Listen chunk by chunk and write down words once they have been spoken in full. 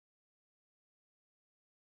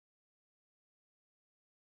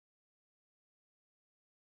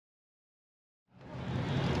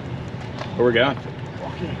Where we going?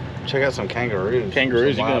 Check out some kangaroos.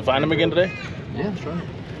 Kangaroos. You gonna find them again today? Yeah, sure.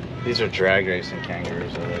 These are drag racing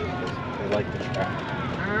kangaroos, so they like the track.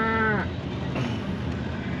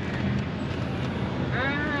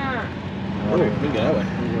 Oh, we can go that way.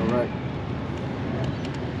 You go right.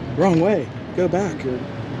 Wrong way. Go back. Good.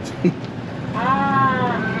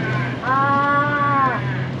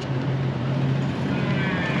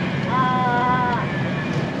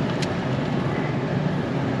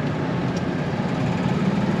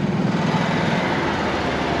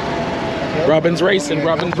 Robin's racing.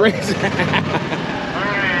 Robin's racing.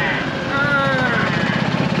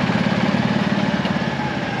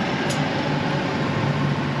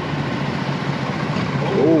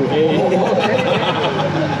 Oh, hey.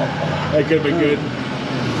 That could have been good.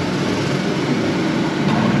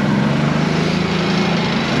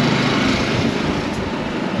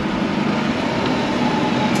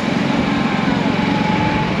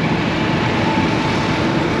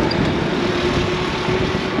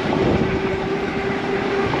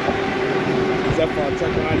 Is that fun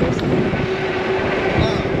truck behind us?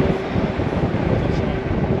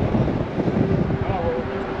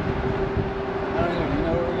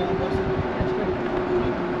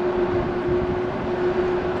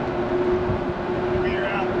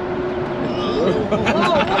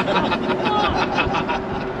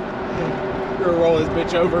 We're gonna roll this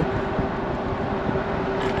bitch over. I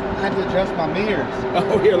had to adjust my mirrors.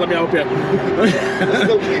 Oh, here, let me help you.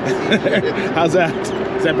 How's that?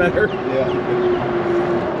 Is that better? Yeah.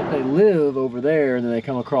 They live over there, and then they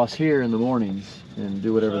come across here in the mornings and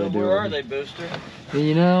do whatever they do. Where are they, Booster?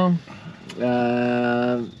 You know,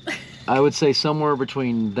 I would say somewhere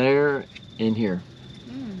between there and here.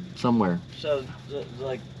 Somewhere. So,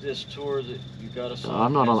 like this tour that you got us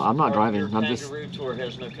on. I'm not driving. Your I'm just. kangaroo tour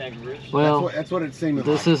has no kangaroos. Well, That's what it seemed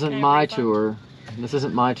this like. isn't my tour. This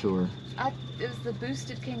isn't my tour. It was the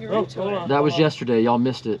boosted kangaroo tour. That was yesterday. Y'all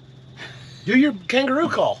missed it. Do your kangaroo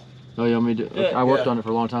call. Oh, you want me to? Yeah, I worked yeah. on it for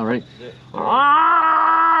a long time. Ready? Yeah.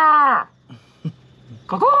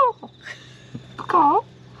 Caw-caw. Caw-caw.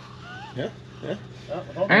 Yeah, yeah.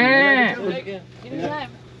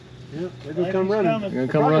 Anytime. Yeah, they're gonna come running. You're gonna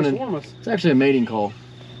come running. It's actually a mating call.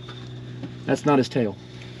 That's not his tail.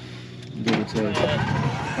 They would say.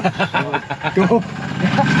 Go.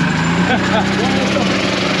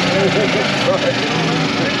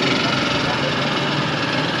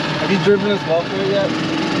 Have you driven this Welfare yet?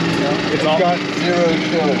 No. It's all got zero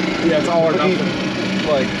show. Yeah, it's all or nothing.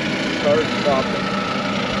 Like, start stopping.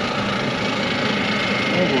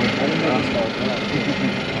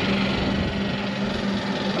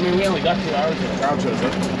 I mean, we only got 2 hours and the crowd shows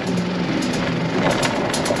up.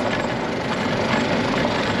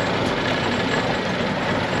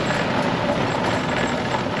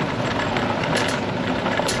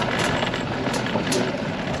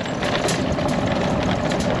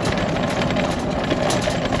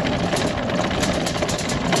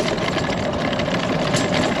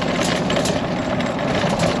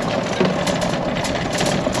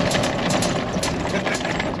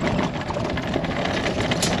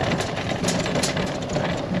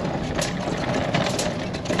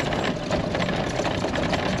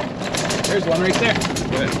 There's one right there.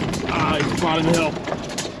 Ah, he's bottom of the hill.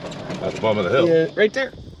 That's the bottom of the hill. Yeah, right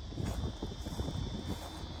there.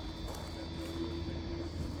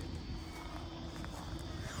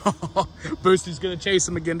 Boosty's gonna chase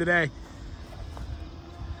him again today.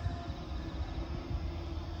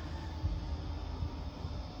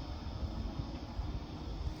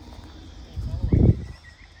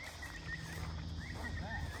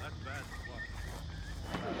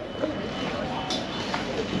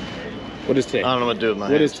 What is today? I don't know what to do with my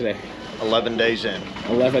What hands. is today? 11 days in.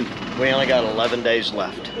 11. We only got 11 days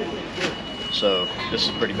left. So this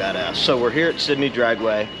is pretty badass. So we're here at Sydney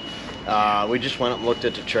Dragway. We just went up and looked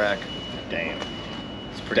at the track. Damn.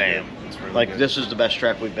 It's pretty Damn. good. It's really Like good. this is the best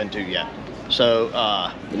track we've been to yet. So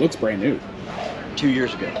It looks brand new. 2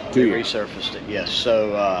 years ago, 2 we years. resurfaced it. Yes.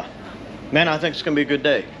 So man, I think it's gonna be a good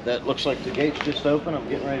day. That looks like the gate's just open. I'm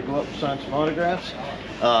getting ready to go up and sign some autographs.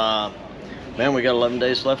 Man, we got 11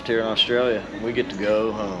 days left here in Australia. We get to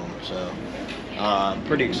go home. So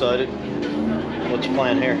pretty excited. What's the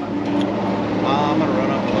plan here? I'm gonna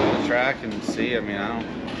run up and look at the track and see. I mean, I don't.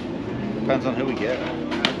 Depends on who we get.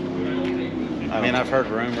 I mean, I've heard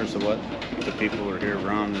rumors of what the people who are here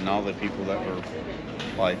run, and all the people that were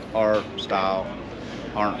like our style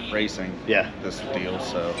aren't racing. Yeah. This deal,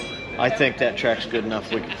 so I think that track's good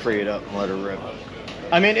enough. We can free it up and let her rip.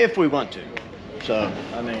 I mean, if we want to. So,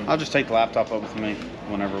 I mean, I'll just take the laptop up with me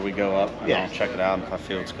whenever we go up, and Yeah. I'll check it out. And if I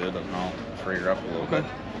feel it's good, then I'll free her up a little bit.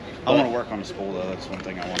 I want to work on the spool though. That's one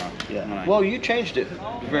thing I want to. Yeah. Well, you changed it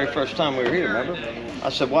the very first time we were here, remember? I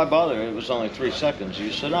said, why bother? It was only 3 seconds.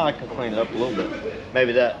 You said, I can clean it up a little bit.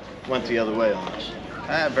 Maybe that went the other way on us.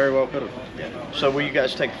 Very well could have. Yeah. So will you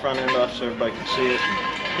guys take the front end off so everybody can see it?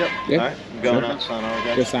 Yep. Yeah. All right. I'm going out, sign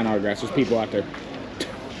autographs. Just sign autographs. There's people out there.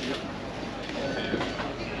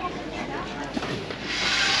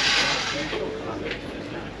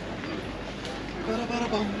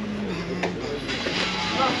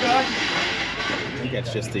 I think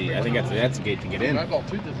that's just the. I think that's the gate to get in.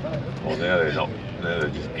 Well, now they don't. Now they're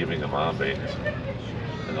just giving them armbands.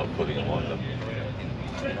 They're not putting them on them.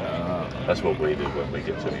 That's what we do when we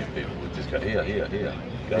get to new people. We just go here.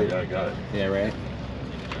 Go. Yeah, right.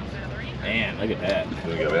 Man, look at that.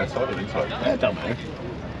 Do we go outside or inside? That don't matter.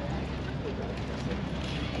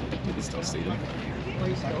 You can still see them.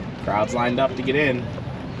 Crowds lined up to get in.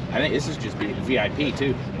 I think this is just VIP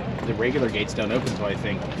too. The regular gates don't open until I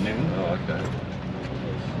think noon. Oh, okay.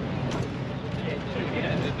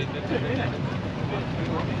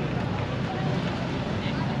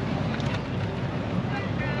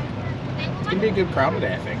 It's gonna be a good crowd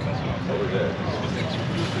today, I think. What was that?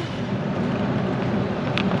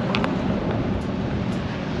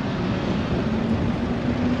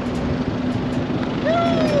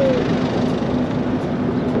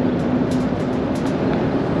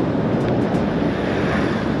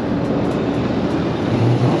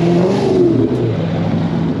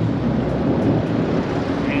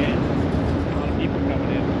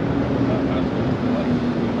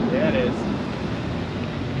 Yeah, it is.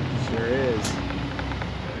 Sure is.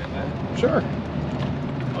 Sure.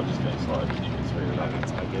 I'll just go slide and you can speed it up.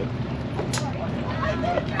 That's all good.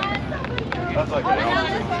 That's like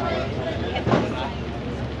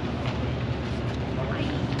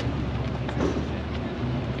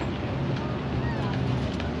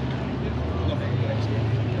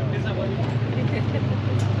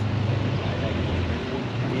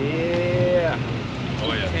Yeah.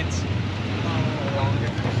 Oh yeah.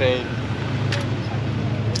 Fade.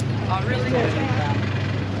 Oh, really? That's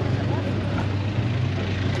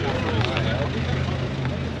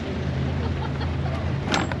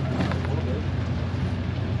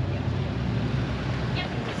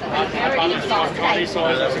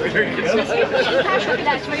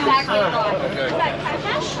exactly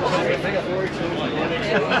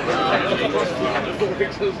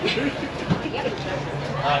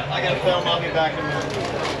I got a film. I'll be back in a minute.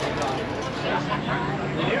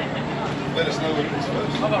 Let us know what it is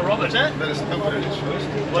first. How about Robert? What's that? Let us know what it is first.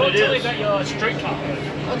 What it Tell me is? about your street car.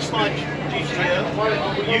 That's my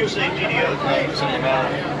GTO. You say GTO.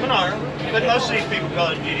 Menard. But most of these people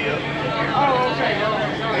call it GTO.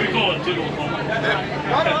 We call it Doodle Home. I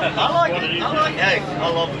like it. I like it. Hey, I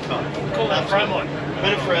love the car. Call it friendly.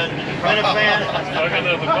 Been a friend. Been a fan. I got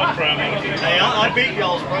the gun friendly. Hey, I beat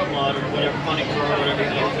y'all's pro mod or whatever, funny car or whatever you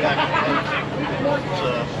call it back in the day. So,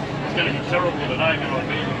 It's going to be terrible today going to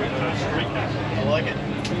be with a street car. I like it.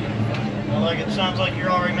 I like it. Sounds like you're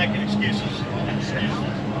already making excuses.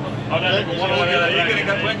 I don't think we'll want to look at it.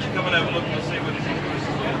 When you come and have a look and see what it is.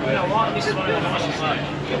 You know what? This is one of the nicest things.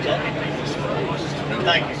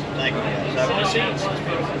 Thank you. Thank you, guys. I appreciate it.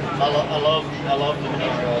 I love the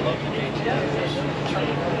Monaro. I love the GTO.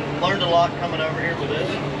 Learned a lot coming over here with this.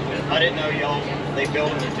 I didn't know y'all, they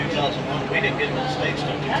built them in 2001. We didn't get in the States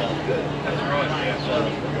till 2000. That's right, yeah. So,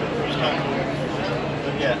 it was kind of cool.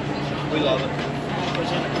 But yeah, we love it.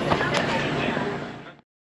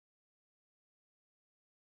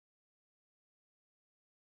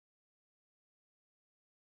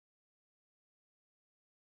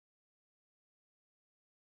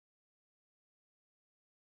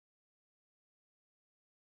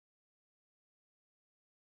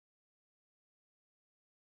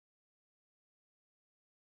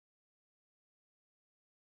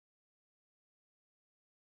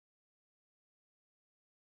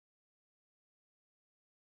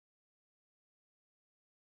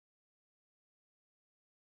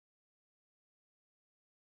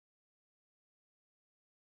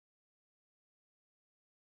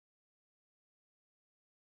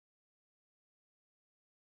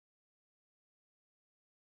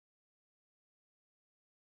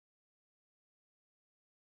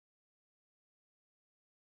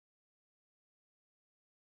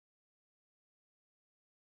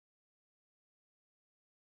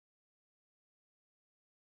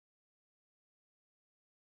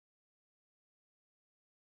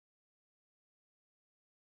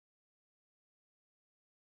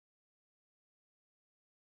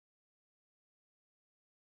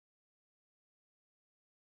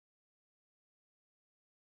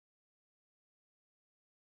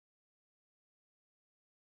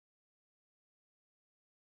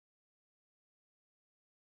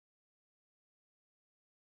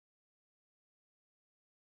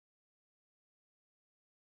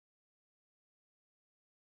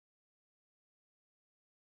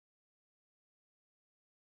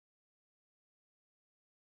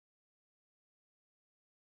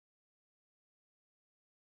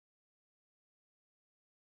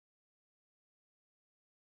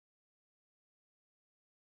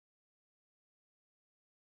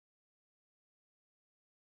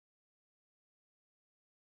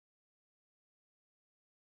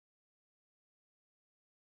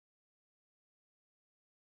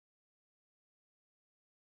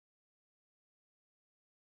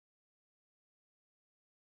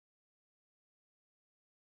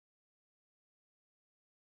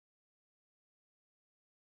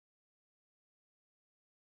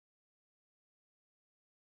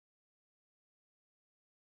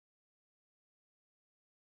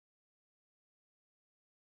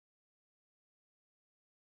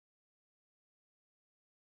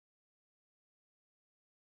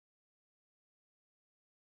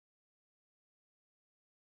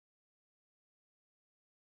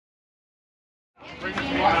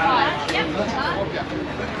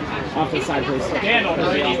 Off to the side, please. Stand on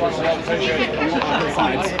the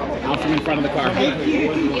sides. Out from in front of the car.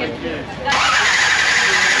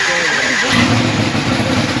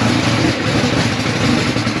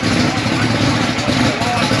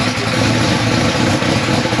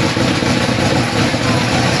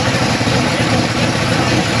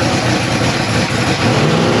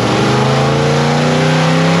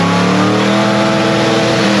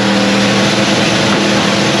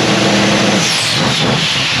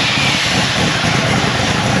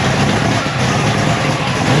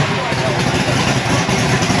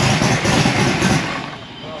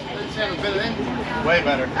 Way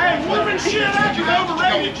better. Hey, moving shit up, you're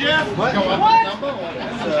overrated, Jeff. What? What?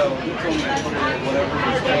 So he told me to put whatever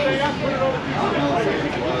his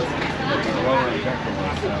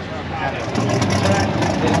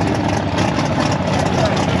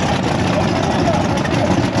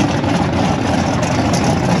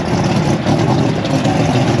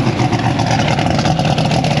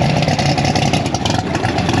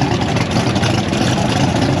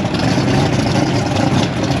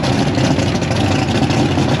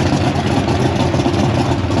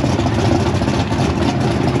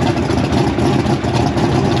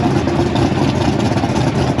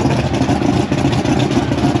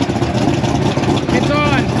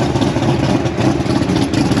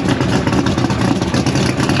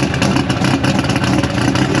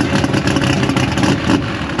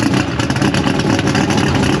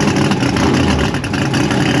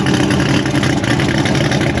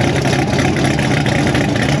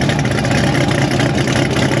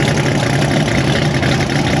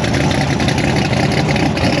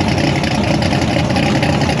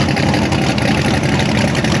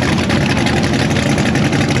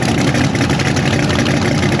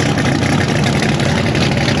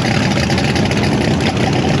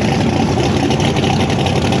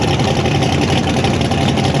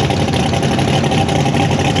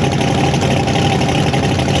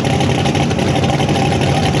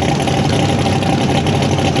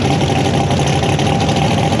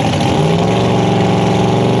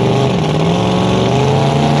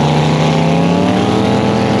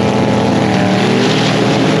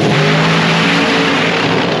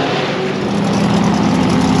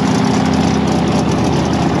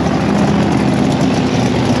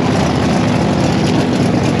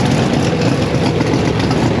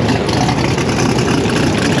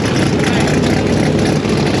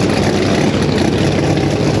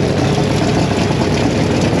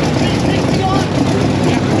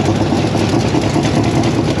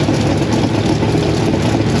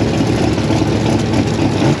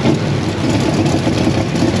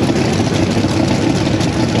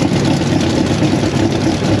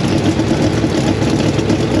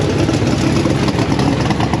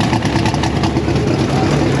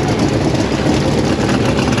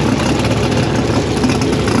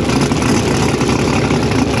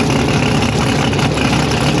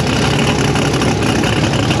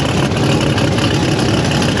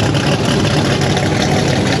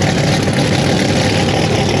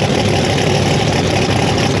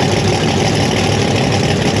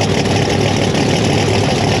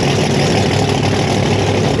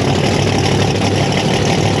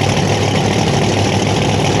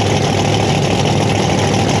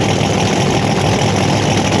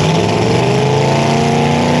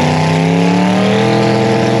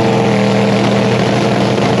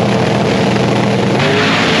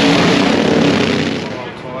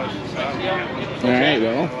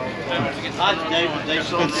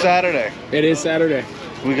It's Saturday. It is Saturday.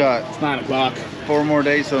 We got It's 9 o'clock. 4 more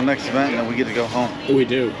days till the next event, and then we get to go home. We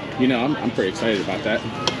do. You know, I'm pretty excited about that.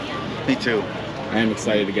 Me too. I am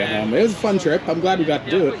excited to get home. It was a fun trip. I'm glad we got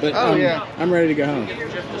to do it, but yeah. I'm ready to go home.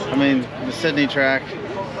 I mean, the Sydney track,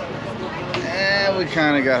 we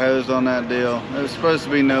kind of got hosed on that deal. It was supposed to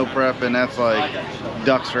be no prep, and that's like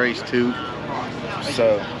Ducks Race 2.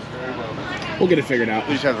 So We'll get it figured out.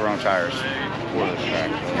 we just have the wrong tires for this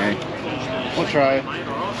track. Okay. We'll try it.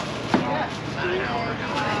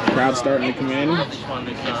 Crowd's starting to come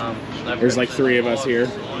in. There's like 3 of us here.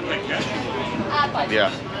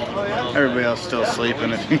 Yeah. Everybody else still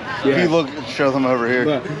sleeping. If you, Yeah. if you look, show them over here.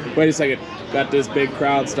 But wait a second. Got this big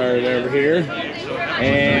crowd started over here.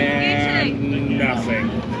 And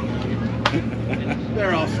nothing.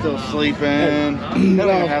 They're all still sleeping. They don't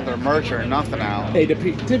even have their merch or nothing out. Hey, to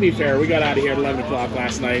be fair, we got out of here at 11 o'clock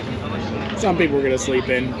last night. Some people were going to sleep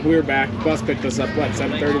in. We were back. Bus picked us up, what,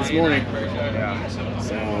 7:30 this morning?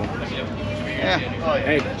 So, Yeah.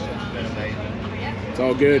 hey, it's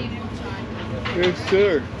all good. Yes,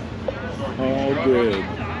 sir. All good.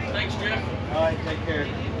 Thanks, Jeff. All right, take care.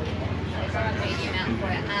 medium out for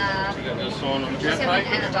it. This one on the jet Cinnamon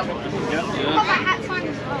pipe? and a double. Yep. Oh, my hat's fine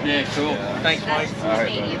as well. Yeah, cool. Thanks, Mike. That's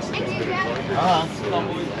medium. Thank you, Dad.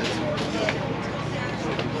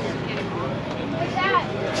 What's that?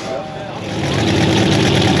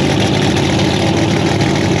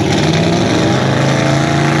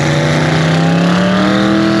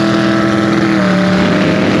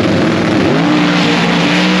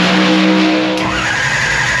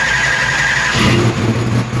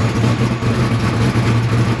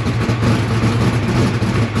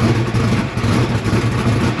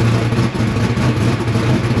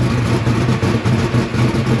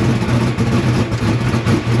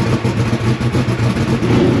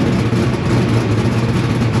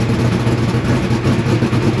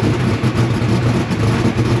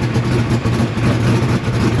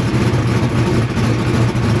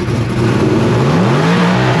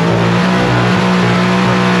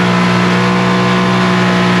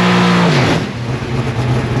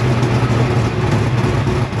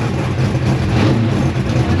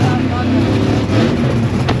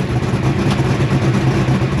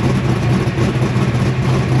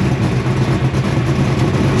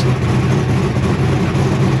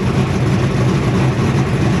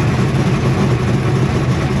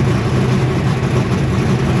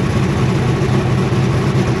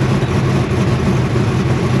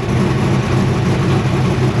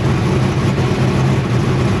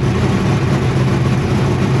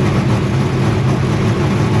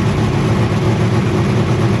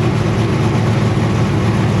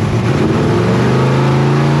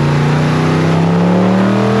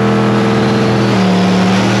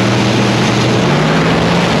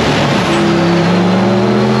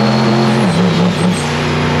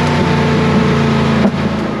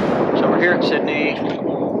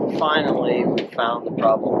 Finally, we found the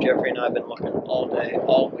problem. Jeffrey and I have been looking all day,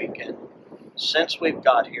 all weekend. Since we've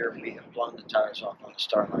got here, we have blown the tires off on the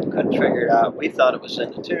Starline. Couldn't figure it out. We thought it was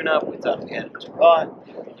in the tune-up. We thought we had it too hot.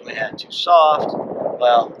 We had it too soft.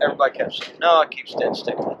 Well, everybody kept saying, no, it keeps dead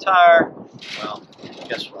stick in the tire. Well,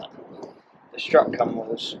 guess what? The strut come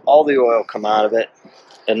loose. All the oil come out of it.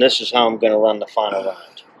 And this is how I'm going to run the final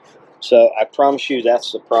round. So I promise you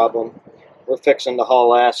that's the problem. We're fixing to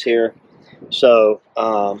haul ass here. So,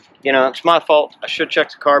 you know, it's my fault. I should check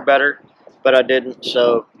the car better, but I didn't.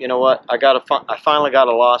 So, you know what? I finally got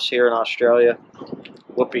a loss here in Australia.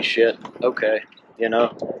 Whoopee shit. Okay, you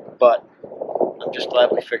know. But I'm just glad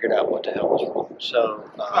we figured out what the hell was wrong. So,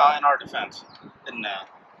 well, in our defense, in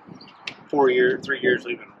 3 years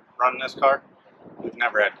we've been running this car, we've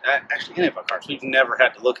never had, actually any of our cars, we've never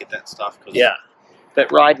had to look at that stuff. Yeah,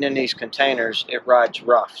 but riding in these containers, it rides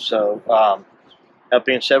rough. So, that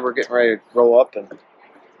being said, we're getting ready to roll up and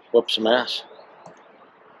whoop some ass.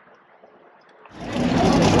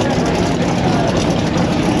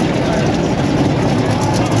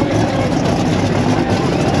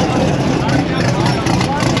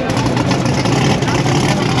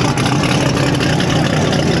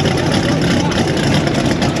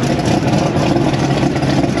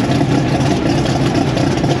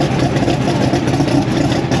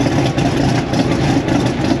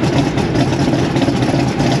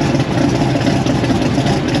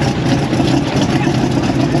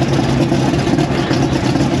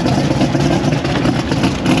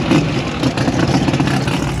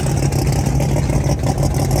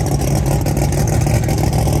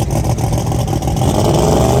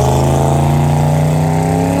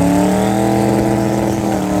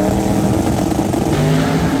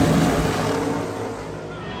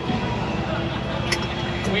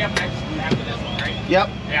 Yep.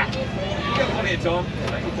 Yeah. You got plenty of time.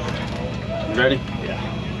 You ready?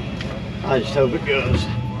 Yeah. I just hope it goes.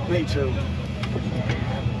 Me too.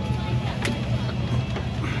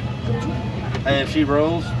 Hey, if she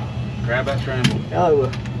rolls, grab that scramble. I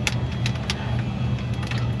will.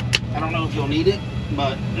 I don't know if you'll need it,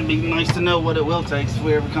 but it'd be nice to know what it will take if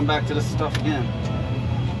we ever come back to this stuff again.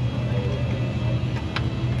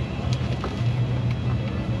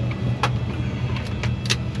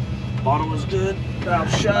 Bottle is good, valve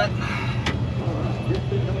shut.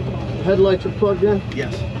 Headlights are plugged in?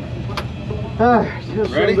 Yes. Alright, this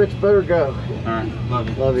Ready? bitch better go. Alright, love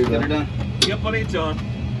you. Love you, Get her man. done. You got plenty of time.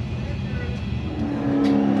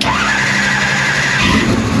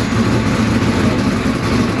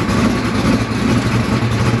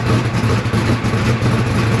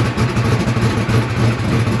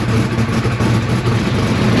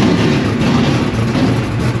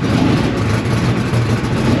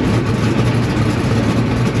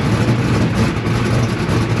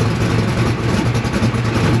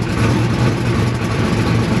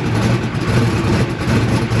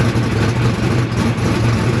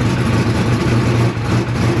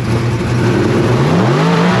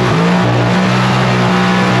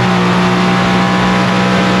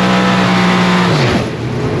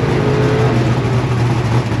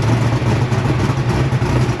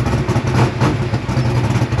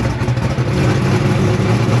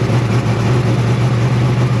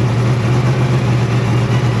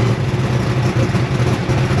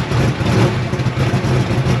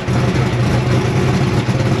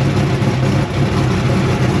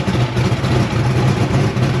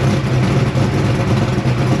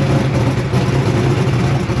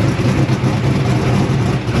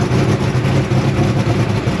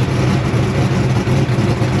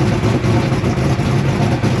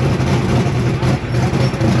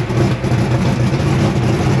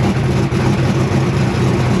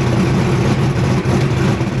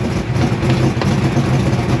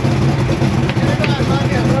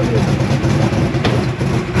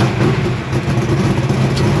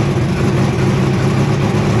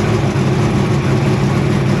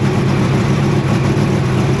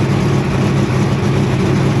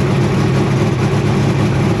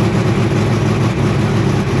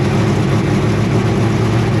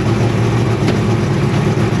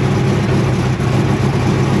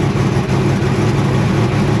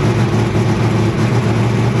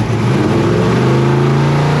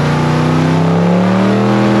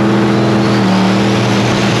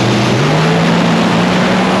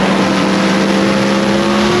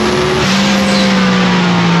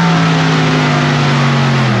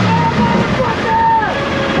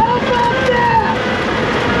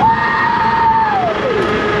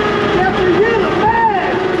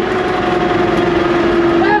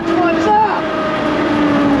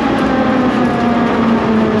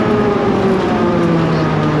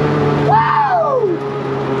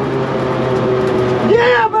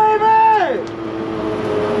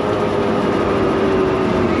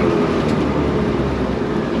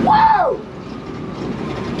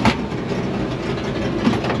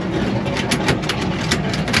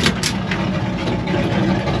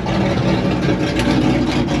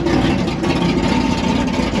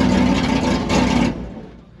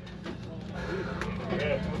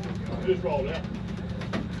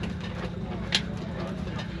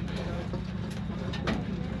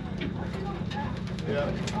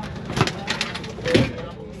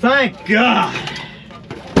 Thank God.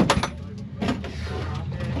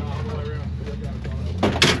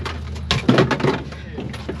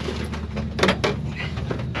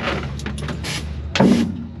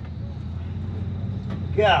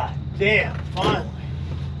 God damn, finally.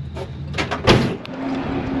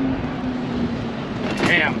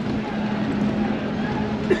 Damn.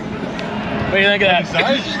 What do you think of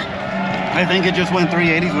that? I think it just went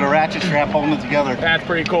 380s with a ratchet strap holding it together. That's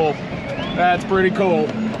pretty cool. That's pretty cool.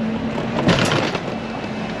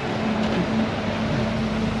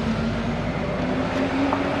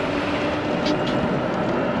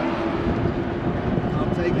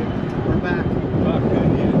 I'll take it. We're back.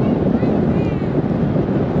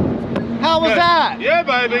 How was that? Yeah,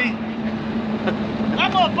 baby.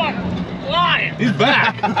 That motherfucker lying. He's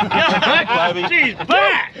back. Yeah, back, baby. She's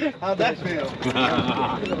back. How'd that feel?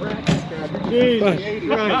 Jesus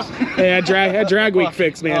Christ. Hey, that drag week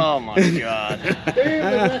fix, man. Oh my God.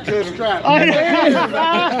 Good strap.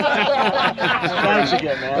 Thanks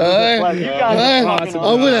again, man. You guys are fucking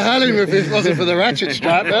I would have had him if it wasn't for the ratchet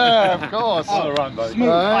strap. Yeah, of course. On the run, baby. Smooth.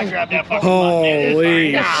 I grabbed that fucking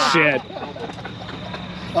Holy shit.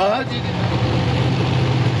 How'd you get?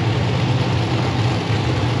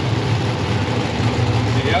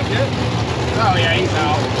 Is he out yet? Oh yeah, he's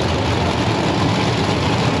out.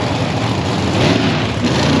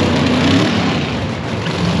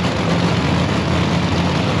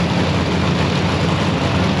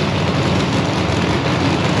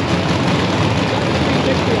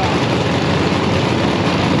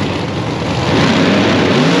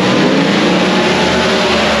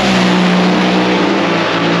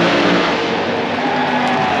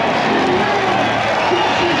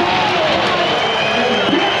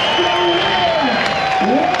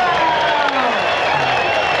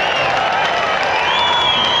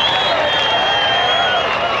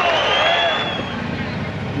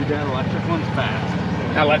 That electric one's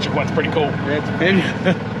fast. That electric one's pretty cool. It's been.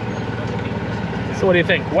 So what do you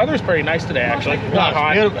think? Weather's pretty nice today, actually. Not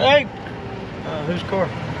hot. Hey, whose car?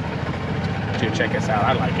 Dude, check this out.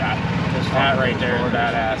 I like that. That right there is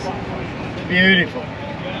badass. Beautiful.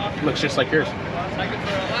 Looks just like yours.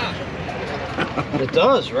 It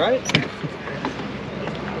does, right?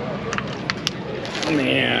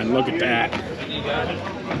 Man, look at that.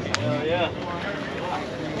 Oh yeah.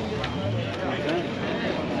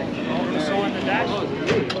 So in the dash.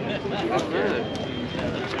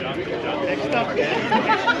 Next up,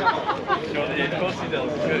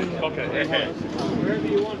 Okay.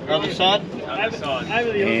 Other side? And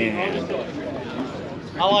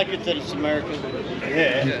I like it that it's American.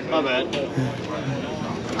 Yeah. My bad.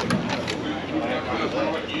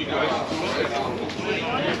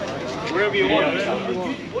 Wherever you want.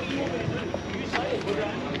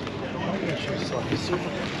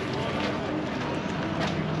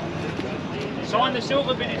 So on the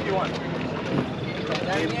silver bit if you want.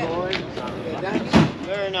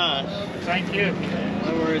 Very nice. Thank you.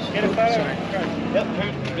 No worries. Get a photo. Yep.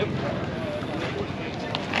 Yep.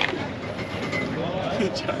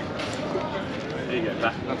 There you go.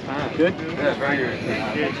 That's fine. Good? Yeah, it's right here.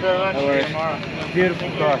 Thanks very much. No worries. Beautiful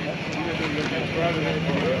car.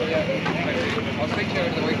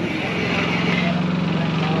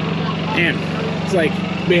 man, it's like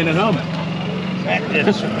being at home.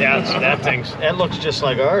 That looks just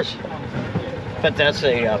like ours. But that's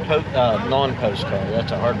a non-post car.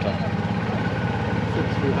 That's a hard top.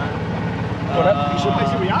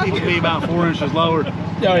 It would be about 4 inches lower.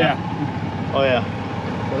 Oh yeah. Oh yeah.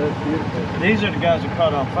 These are the guys that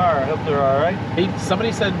caught on fire. I hope they're all right.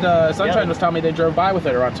 Somebody said Sunshine was telling me they drove by with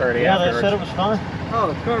it on Saturday. Yeah, afterwards. they said it was fine. Oh,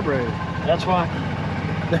 the carburetor. That's why.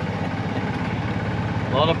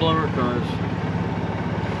 A lot of blower cars.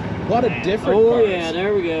 A lot of different cars. Yeah,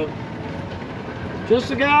 there we go. Just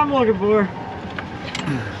the guy I'm looking for.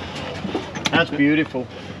 That's beautiful.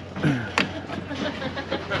 A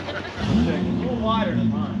little wider than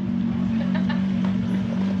mine.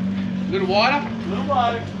 Little wider? A little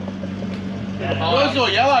wider. Those are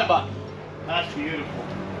yellow, but That's beautiful.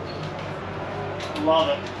 Love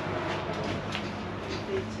it.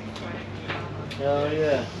 Oh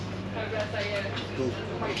yeah.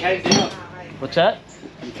 Came down. What's that?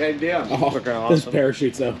 You came down. oh, those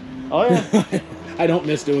parachutes though. Oh yeah. I don't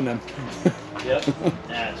miss doing them. Yep.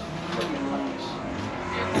 That's freaking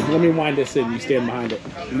nice. Let me wind this in. You stand behind it.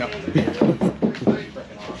 No.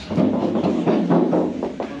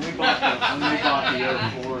 When we bought the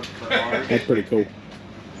 04 for ours, That's pretty cool.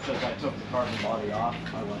 because I took the carbon body off,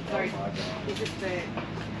 I went, oh my God. Is this the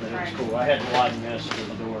But it was cool. I had to widen this for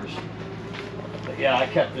the doors. But yeah, I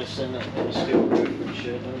kept this in the steel roof and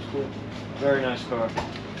shit. That was cool. Very nice car.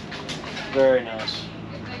 Very nice.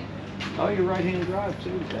 Oh, you're right-hand drive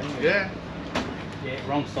too. Dang. Yeah. Yeah,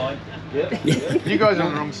 wrong side. Yep. You guys are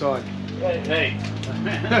on the wrong side. Hey.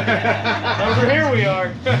 Over here we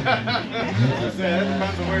are. That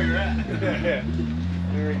depends on where you're at.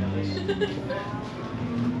 Very nice.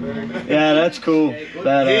 Very nice. Yeah, that's cool.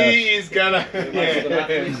 Badass. He is gonna.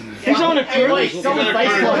 He's on a cruise. He's on a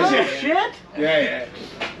cruise. Shit. Yeah.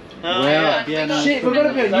 Well, Yeah, no. Shit, we're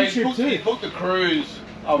gonna be on YouTube He too. booked the cruise.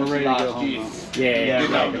 Obviously last year. Yeah.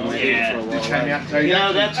 Just came out and told You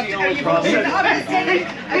know, that's the only problem. He's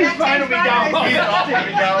finally going. He's off to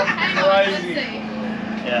be going crazy.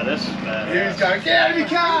 Yeah, this is He's badass. going, get out of your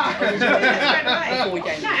car!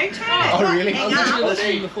 Oh really? I was actually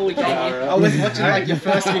listening before we came here. I was watching like your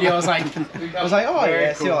first video. I was like, oh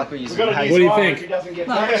yeah, I feel like we're using. What do you think?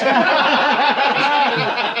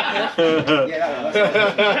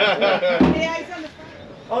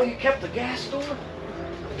 Oh, you kept the gas door?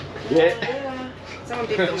 Yeah. Someone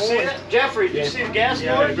beat Did the you see horn. that? Jeffrey, did you see the gas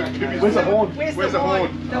door? Where's the horn? Where's the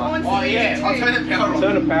horn? The horn's Oh yeah, I'll turn the power on.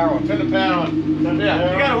 Turn the power on. Turn the power on.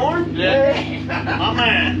 Yeah. You got a horn? Yeah. My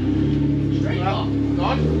man. Straight up.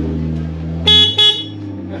 God.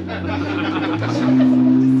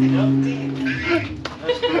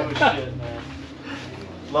 That's cool as shit, man.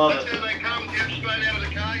 Love it. They come get straight out of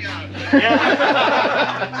the car yard.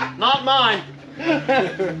 Yeah. Not mine.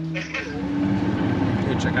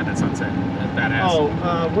 Go check out that sunset. That's badass. Oh,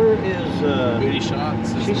 where is, Booty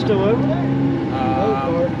shots. she's still over there?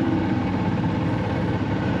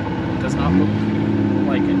 Does not look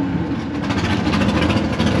like it.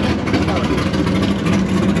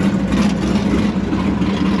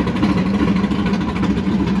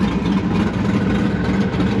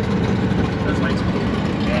 Those lights are cool.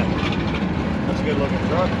 Yeah. That's a good looking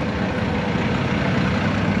truck.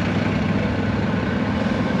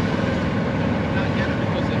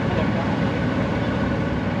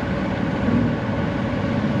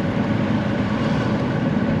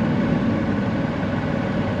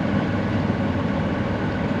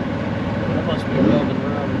 That must be Melvin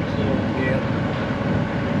Roberts, so. Yeah.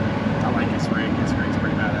 I like his rig. His rig's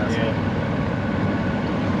pretty badass.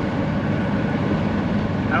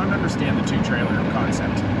 I don't understand the two trailer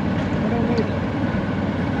concept. I don't either.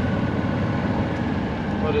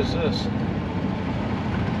 What is this?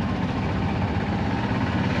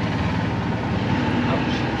 Oh,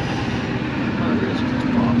 shit. My wrist is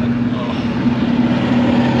popping. Oh.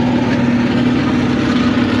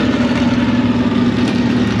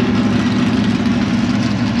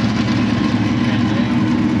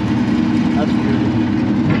 That's weird.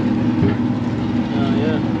 Oh,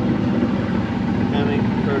 yeah. Having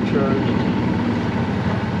per charge.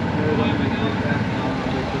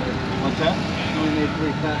 What's that?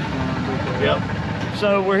 Yep. So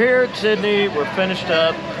we're here at Sydney. We're finished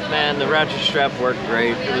up. Man, the ratchet strap worked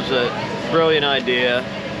great. It was a brilliant idea.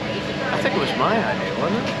 I think it was my idea,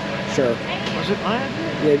 wasn't it? Sure. Was it my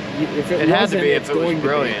idea? Yeah, if It had to wasn't, be it's if it was going to be.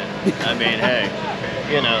 brilliant. I mean, hey,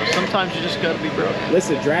 you know, sometimes you just got to be brilliant.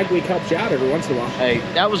 Listen, drag week helps you out every once in a while. Hey,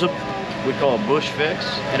 that was we call a bush fix,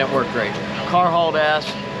 and it worked great. Car hauled ass,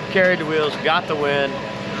 carried the wheels, got the win.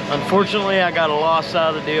 Unfortunately, I got a loss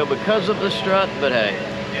out of the deal because of the strut, but hey,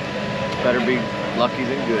 better be lucky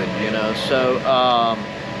than good, you know. So,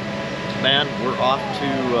 man, we're off to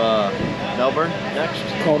Melbourne next.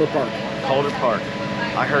 Calder Park. Calder Park.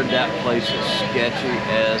 I heard that place is sketchy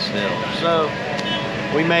as hell. So,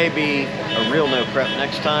 we may be a real no prep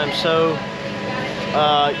next time. So,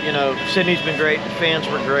 you know, Sydney's been great. The fans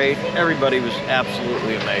were great. Everybody was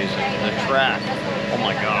absolutely amazing. The track, oh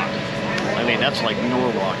my God. I mean, that's like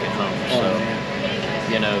Norwalk at home. So,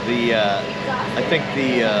 you know, I think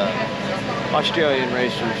the Australian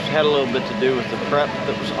racers had a little bit to do with the prep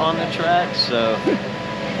that was on the track. So,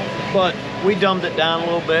 but we dumbed it down a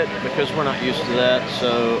little bit because we're not used to that.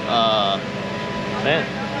 So, man,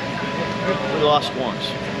 we lost once.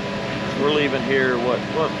 We're leaving here,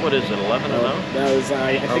 what is it, 11 and 0? That was,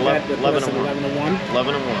 I think 11, that 11 was and 1. 11 and 1.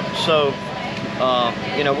 11 and 1. So,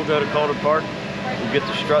 you know, we'll go to Calder Park. We'll get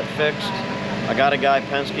the strut fixed. I got a guy,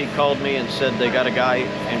 Penske called me and said they got a guy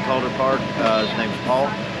in Calder Park. His name's Paul.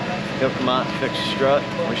 He'll come out and fix the strut.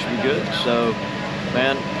 We should be good. So,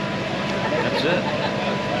 man, that's it.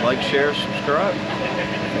 Like, share, subscribe.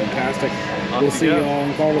 Fantastic. Off We'll you see go. you all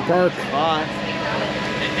in Calder Park. Bye.